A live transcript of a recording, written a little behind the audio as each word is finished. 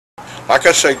Like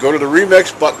I say, go to the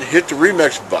remix button, hit the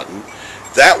remix button.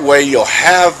 That way you'll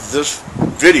have this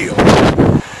video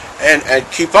and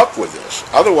keep up with this.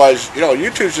 Otherwise, you know,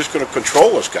 YouTube's just going to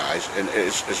control us, guys, and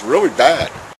it's really bad.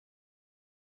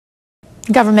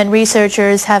 Government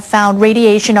researchers have found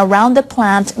radiation around the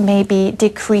plant may be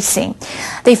decreasing.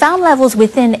 They found levels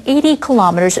within 80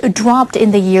 kilometers dropped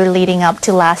in the year leading up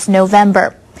to last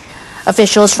November.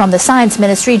 Officials from the Science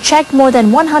Ministry checked more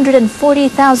than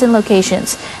 140,000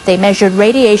 locations. They measured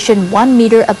radiation 1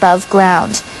 meter above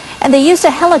ground. And they used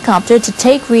a helicopter to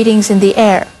take readings in the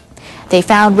air. They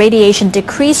found radiation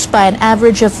decreased by an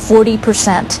average of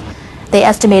 40%. They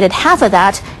estimated half of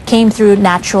that came through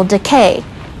natural decay.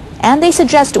 And they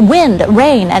suggest wind,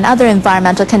 rain, and other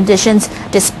environmental conditions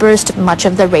dispersed much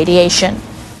of the radiation.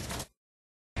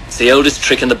 It's the oldest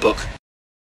trick in the book.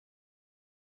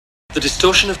 The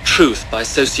distortion of truth by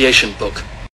association book.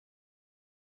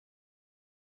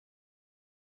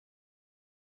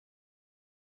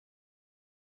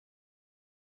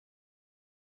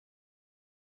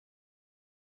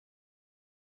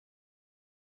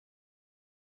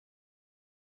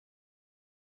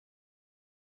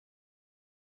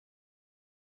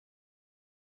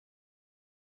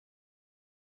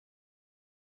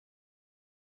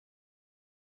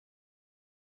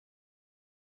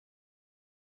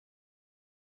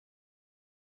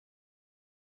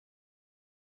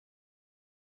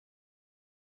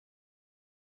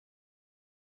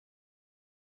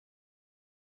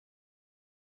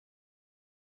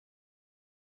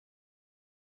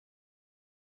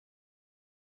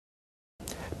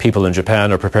 People in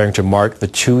Japan are preparing to mark the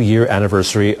 2-year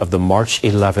anniversary of the March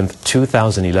 11,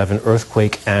 2011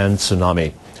 earthquake and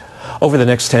tsunami. Over the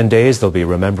next 10 days, they'll be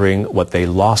remembering what they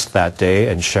lost that day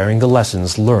and sharing the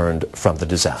lessons learned from the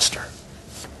disaster.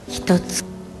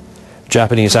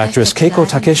 Japanese actress Keiko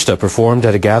Takeshita performed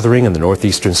at a gathering in the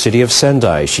northeastern city of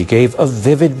Sendai. She gave a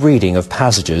vivid reading of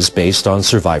passages based on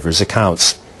survivors'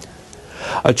 accounts.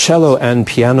 A cello and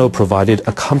piano provided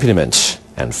accompaniment,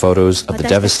 and photos of the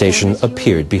devastation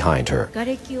appeared behind her.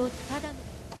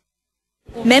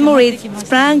 Memories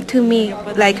sprang to me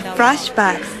like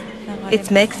flashbacks. It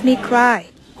makes me cry.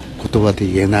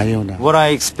 What I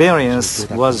experienced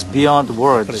was beyond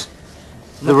words.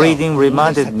 The reading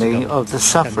reminded me of the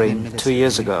suffering 2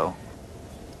 years ago.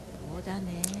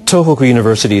 Tohoku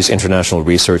University's International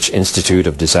Research Institute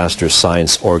of Disaster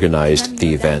Science organized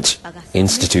the event.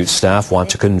 Institute staff want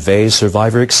to convey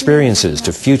survivor experiences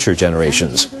to future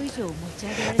generations.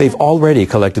 They've already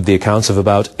collected the accounts of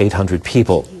about 800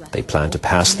 people. They plan to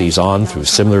pass these on through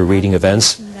similar reading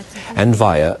events and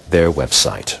via their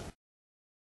website.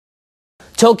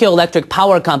 Tokyo Electric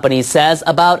Power Company says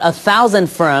about 1,000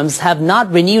 firms have not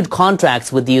renewed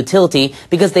contracts with the utility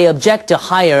because they object to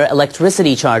higher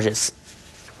electricity charges.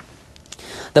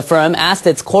 The firm asked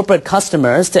its corporate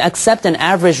customers to accept an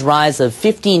average rise of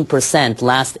 15%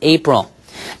 last April.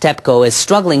 TEPCO is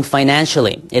struggling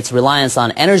financially. Its reliance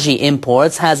on energy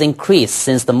imports has increased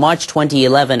since the March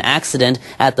 2011 accident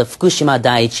at the Fukushima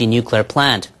Daiichi nuclear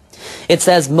plant. It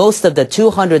says most of the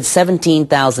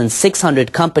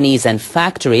 217,600 companies and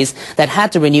factories that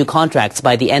had to renew contracts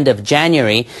by the end of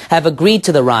January have agreed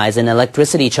to the rise in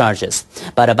electricity charges.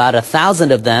 But about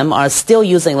 1,000 of them are still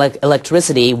using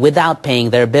electricity without paying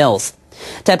their bills.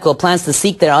 TEPCO plans to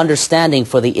seek their understanding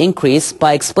for the increase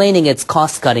by explaining its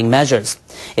cost-cutting measures.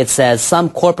 It says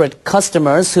some corporate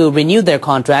customers who renewed their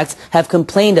contracts have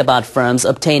complained about firms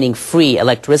obtaining free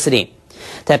electricity.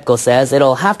 TEPCO says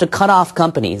it'll have to cut off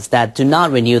companies that do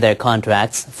not renew their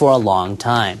contracts for a long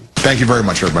time. Thank you very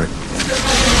much, everybody.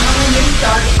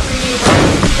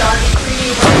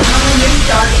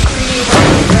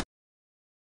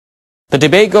 The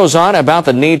debate goes on about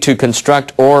the need to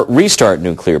construct or restart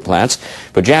nuclear plants,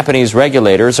 but Japanese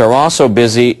regulators are also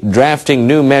busy drafting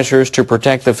new measures to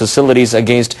protect the facilities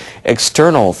against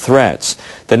external threats.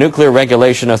 The Nuclear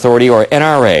Regulation Authority, or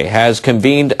NRA, has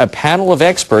convened a panel of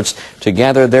experts to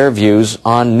gather their views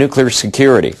on nuclear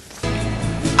security.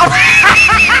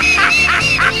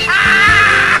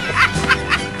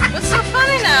 What's so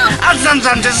funny now? I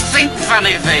sometimes just think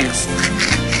funny things.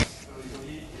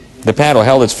 The panel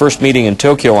held its first meeting in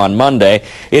Tokyo on Monday.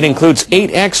 It includes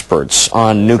 8 experts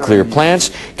on nuclear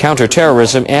plants,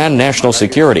 counterterrorism, and national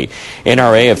security.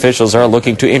 NRA officials are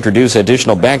looking to introduce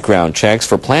additional background checks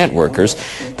for plant workers.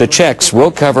 The checks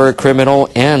will cover criminal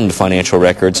and financial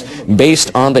records based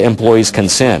on the employee's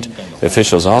consent.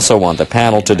 Officials also want the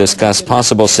panel to discuss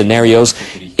possible scenarios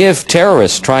if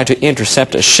terrorists try to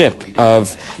intercept a shipment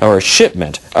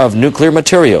of nuclear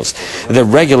materials. The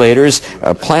regulators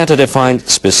plan to define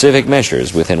specific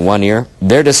measures within 1 year.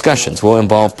 Their discussions will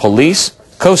involve police,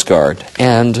 Coast Guard,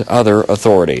 and other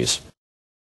authorities.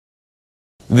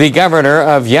 The governor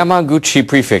of Yamaguchi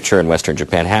Prefecture in western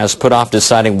Japan has put off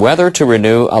deciding whether to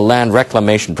renew a land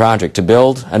reclamation project to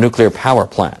build a nuclear power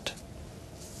plant.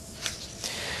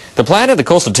 The plant at the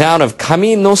coastal town of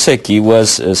Kaminoseki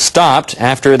was stopped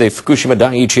after the Fukushima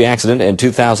Daiichi accident in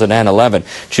 2011.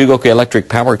 Chugoku Electric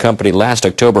Power Company last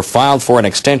October filed for an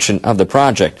extension of the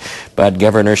project, but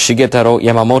Governor Shigetaro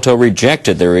Yamamoto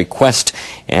rejected their request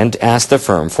and asked the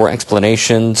firm for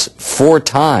explanations 4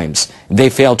 times. They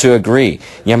failed to agree.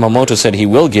 Yamamoto said he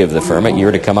will give the firm a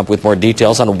year to come up with more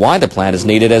details on why the plant is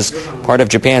needed as part of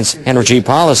Japan's energy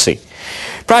policy.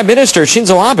 Prime Minister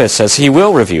Shinzo Abe says he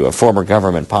will review a former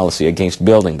government policy against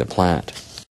building the plant.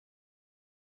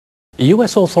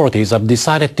 U.S. authorities have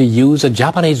decided to use a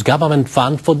Japanese government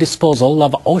fund for disposal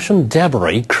of ocean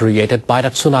debris created by the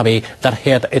tsunami that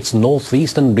hit its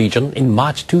northeastern region in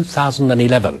March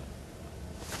 2011.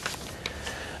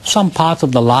 Some parts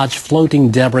of the large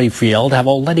floating debris field have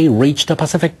already reached the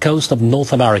Pacific coast of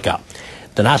North America.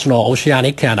 The National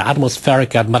Oceanic and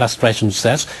Atmospheric Administration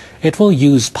says it will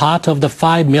use part of the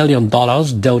 $5 million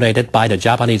donated by the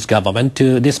Japanese government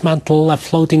to dismantle a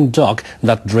floating dock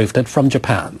that drifted from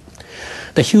Japan.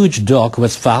 The huge dock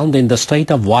was found in the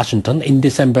state of Washington in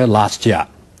December last year.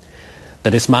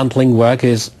 The dismantling work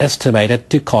is estimated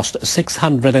to cost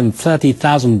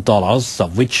 $630,000,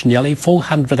 of which nearly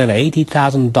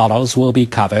 $480,000 will be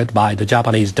covered by the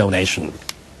Japanese donation.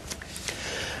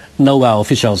 NOAA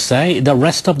officials say the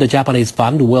rest of the Japanese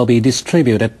fund will be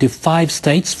distributed to 5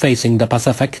 states facing the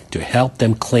Pacific to help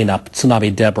them clean up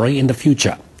tsunami debris in the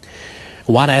future.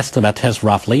 One estimate has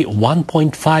roughly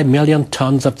 1.5 million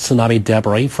tons of tsunami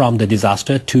debris from the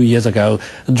disaster 2 years ago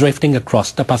drifting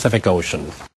across the Pacific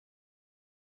Ocean.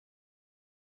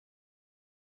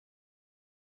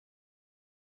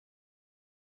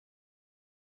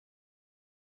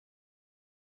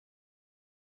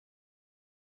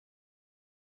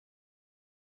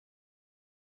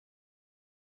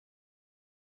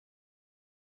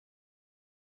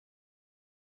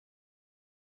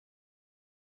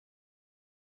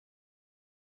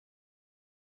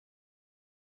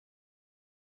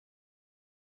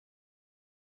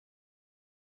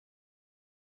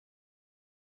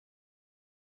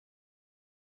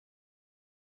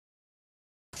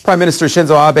 Prime Minister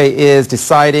Shinzo Abe is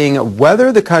deciding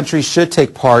whether the country should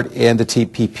take part in the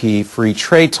TPP free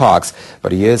trade talks,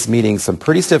 but he is meeting some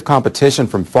pretty stiff competition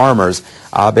from farmers.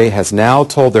 Abe has now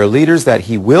told their leaders that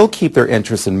he will keep their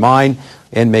interests in mind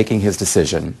in making his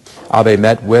decision. Abe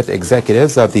met with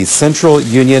executives of the Central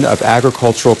Union of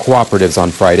Agricultural Cooperatives on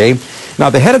Friday.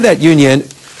 Now, the head of that union,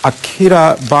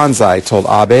 Akira Banzai, told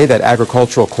Abe that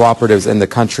agricultural cooperatives in the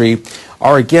country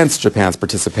are against Japan's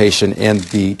participation in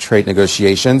the trade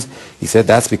negotiations. He said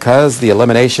that's because the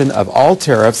elimination of all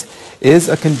tariffs is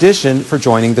a condition for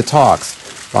joining the talks.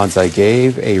 Banzai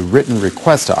gave a written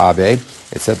request to Abe.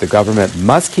 It said the government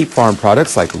must keep farm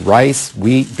products like rice,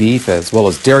 wheat, beef, as well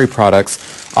as dairy products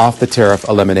off the tariff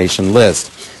elimination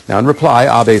list. Now, in reply,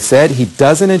 Abe said he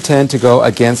doesn't intend to go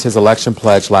against his election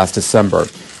pledge last December.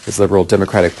 His Liberal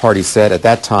Democratic Party said at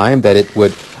that time that it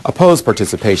would oppose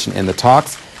participation in the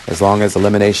talks as long as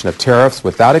elimination of tariffs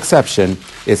without exception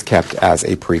is kept as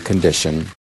a precondition.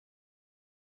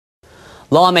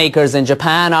 Lawmakers in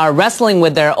Japan are wrestling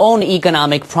with their own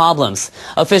economic problems.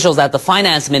 Officials at the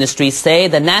finance ministry say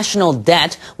the national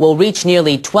debt will reach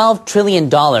nearly $12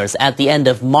 trillion at the end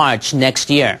of March next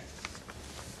year.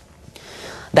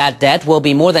 That debt will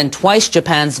be more than twice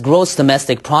Japan's gross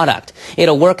domestic product.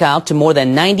 It'll work out to more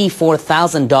than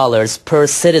 $94,000 per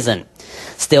citizen.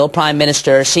 Still, Prime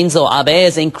Minister Shinzo Abe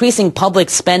is increasing public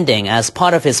spending as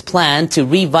part of his plan to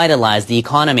revitalize the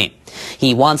economy.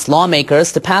 He wants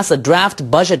lawmakers to pass a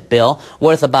draft budget bill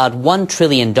worth about $1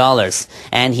 trillion,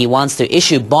 and he wants to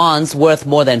issue bonds worth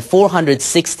more than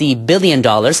 $460 billion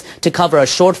to cover a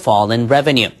shortfall in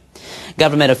revenue.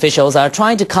 Government officials are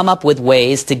trying to come up with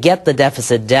ways to get the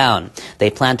deficit down. They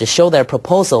plan to show their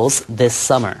proposals this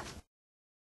summer.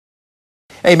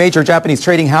 A major Japanese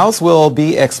trading house will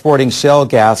be exporting shale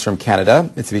gas from Canada.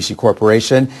 Mitsubishi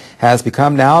Corporation has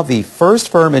become now the first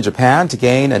firm in Japan to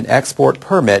gain an export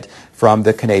permit from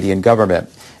the Canadian government.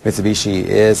 Mitsubishi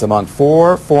is among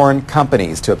 4 foreign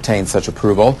companies to obtain such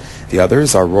approval. The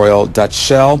others are Royal Dutch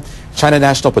Shell, China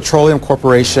National Petroleum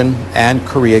Corporation, and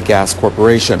Korea Gas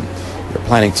Corporation. They're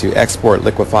planning to export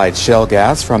liquefied shale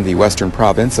gas from the western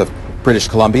province of British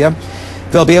Columbia.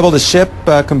 They'll be able to ship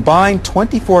a combined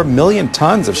 24 million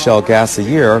tons of shale gas a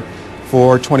year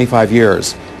for 25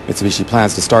 years. Mitsubishi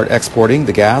plans to start exporting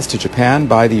the gas to Japan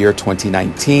by the year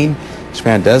 2019.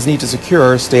 Japan does need to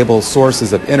secure stable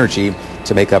sources of energy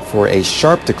to make up for a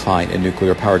sharp decline in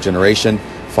nuclear power generation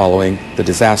following the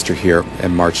disaster here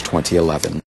in March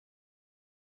 2011.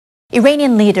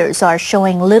 Iranian leaders are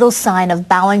showing little sign of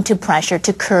bowing to pressure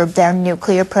to curb their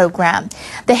nuclear program.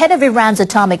 The head of Iran's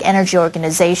Atomic Energy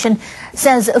Organization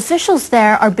says officials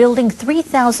there are building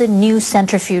 3,000 new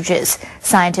centrifuges.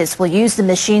 Scientists will use the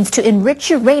machines to enrich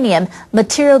uranium,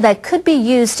 material that could be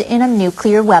used in a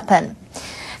nuclear weapon.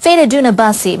 Faridun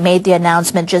Abbasi made the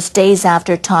announcement just days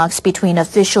after talks between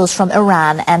officials from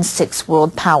Iran and 6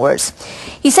 world powers.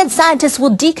 He said scientists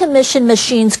will decommission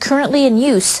machines currently in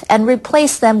use and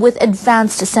replace them with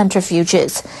advanced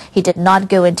centrifuges. He did not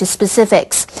go into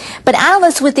specifics. But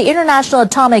analysts with the International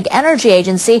Atomic Energy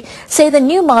Agency say the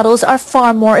new models are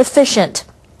far more efficient.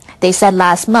 They said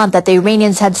last month that the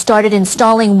Iranians had started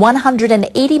installing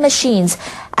 180 machines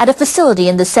at a facility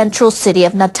in the central city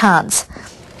of Natanz.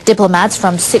 Diplomats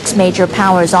from 6 major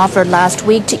powers offered last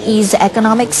week to ease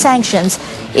economic sanctions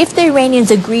if the Iranians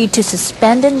agreed to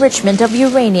suspend enrichment of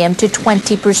uranium to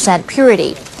 20%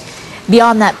 purity.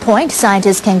 Beyond that point,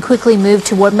 scientists can quickly move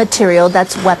toward material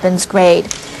that's weapons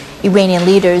grade. Iranian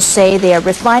leaders say they are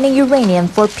refining uranium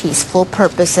for peaceful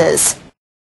purposes.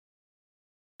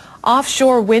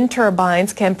 Offshore wind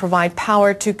turbines can provide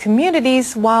power to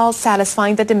communities while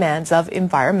satisfying the demands of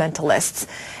environmentalists.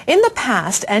 In the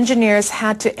past, engineers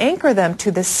had to anchor them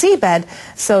to the seabed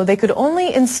so they could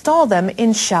only install them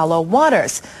in shallow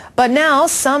waters. But now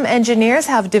some engineers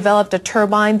have developed a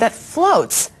turbine that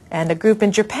floats, and a group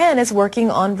in Japan is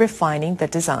working on refining the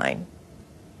design.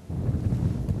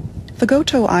 The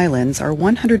Goto Islands are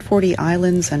 140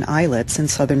 islands and islets in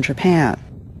southern Japan.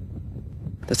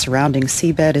 The surrounding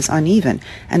seabed is uneven,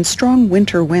 and strong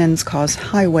winter winds cause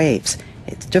high waves.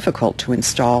 It's difficult to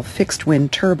install fixed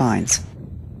wind turbines.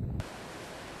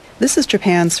 This is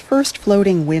Japan's first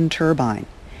floating wind turbine.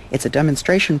 It's a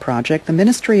demonstration project the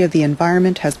Ministry of the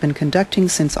Environment has been conducting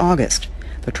since August.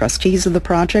 The trustees of the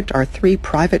project are 3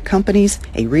 private companies,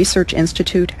 a research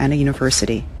institute, and a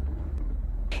university.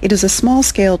 It is a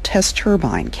small-scale test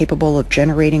turbine capable of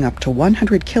generating up to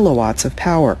 100 kilowatts of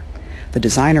power. The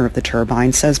designer of the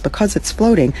turbine says because it's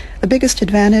floating, the biggest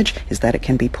advantage is that it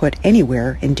can be put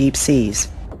anywhere in deep seas.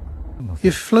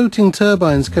 If floating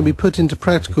turbines can be put into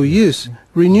practical use,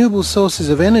 renewable sources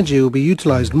of energy will be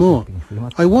utilized more.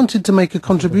 I wanted to make a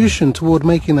contribution toward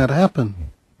making that happen.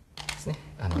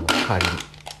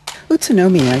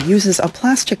 Utsunomiya uses a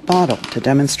plastic bottle to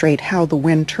demonstrate how the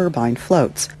wind turbine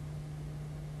floats.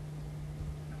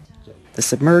 The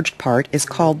submerged part is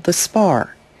called the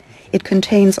spar. It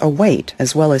contains a weight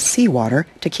as well as seawater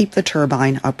to keep the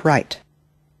turbine upright.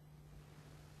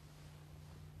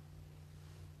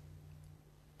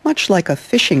 Much like a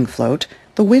fishing float,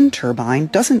 the wind turbine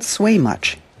doesn't sway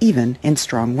much, even in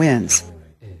strong winds.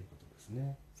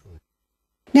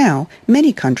 Now,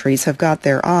 many countries have got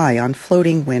their eye on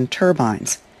floating wind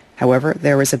turbines. However,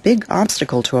 there is a big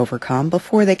obstacle to overcome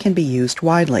before they can be used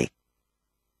widely.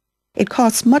 It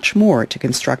costs much more to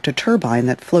construct a turbine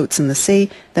that floats in the sea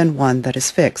than one that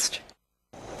is fixed.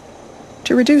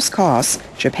 To reduce costs,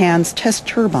 Japan's test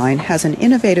turbine has an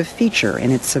innovative feature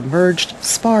in its submerged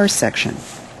spar section.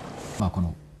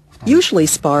 Usually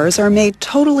spars are made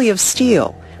totally of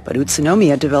steel, but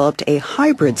Utsunomiya developed a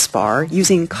hybrid spar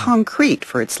using concrete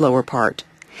for its lower part.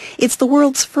 It's the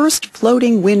world's first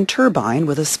floating wind turbine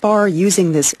with a spar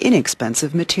using this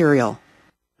inexpensive material.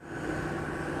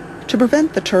 To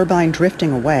prevent the turbine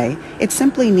drifting away, it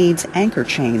simply needs anchor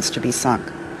chains to be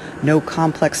sunk. No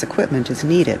complex equipment is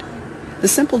needed. The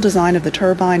simple design of the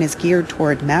turbine is geared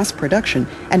toward mass production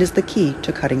and is the key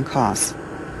to cutting costs.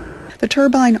 The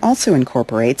turbine also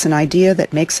incorporates an idea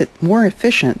that makes it more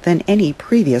efficient than any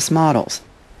previous models.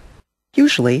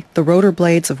 Usually, the rotor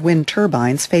blades of wind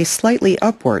turbines face slightly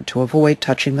upward to avoid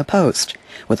touching the post.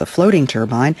 With a floating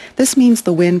turbine, this means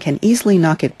the wind can easily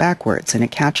knock it backwards and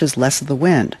it catches less of the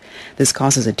wind. This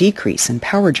causes a decrease in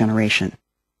power generation.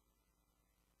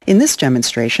 In this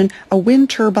demonstration, a wind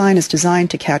turbine is designed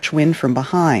to catch wind from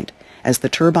behind. As the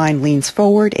turbine leans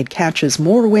forward, it catches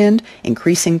more wind,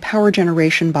 increasing power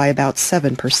generation by about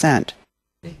 7%.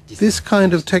 This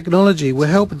kind of technology will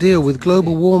help deal with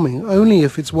global warming only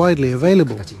if it's widely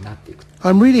available.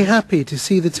 I'm really happy to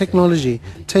see the technology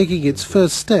taking its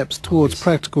first steps towards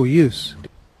practical use.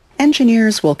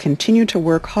 Engineers will continue to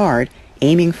work hard,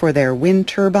 aiming for their wind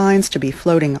turbines to be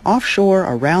floating offshore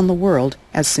around the world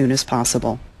as soon as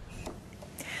possible.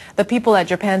 The people at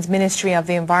Japan's Ministry of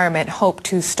the Environment hope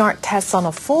to start tests on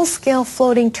a full-scale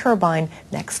floating turbine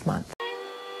next month.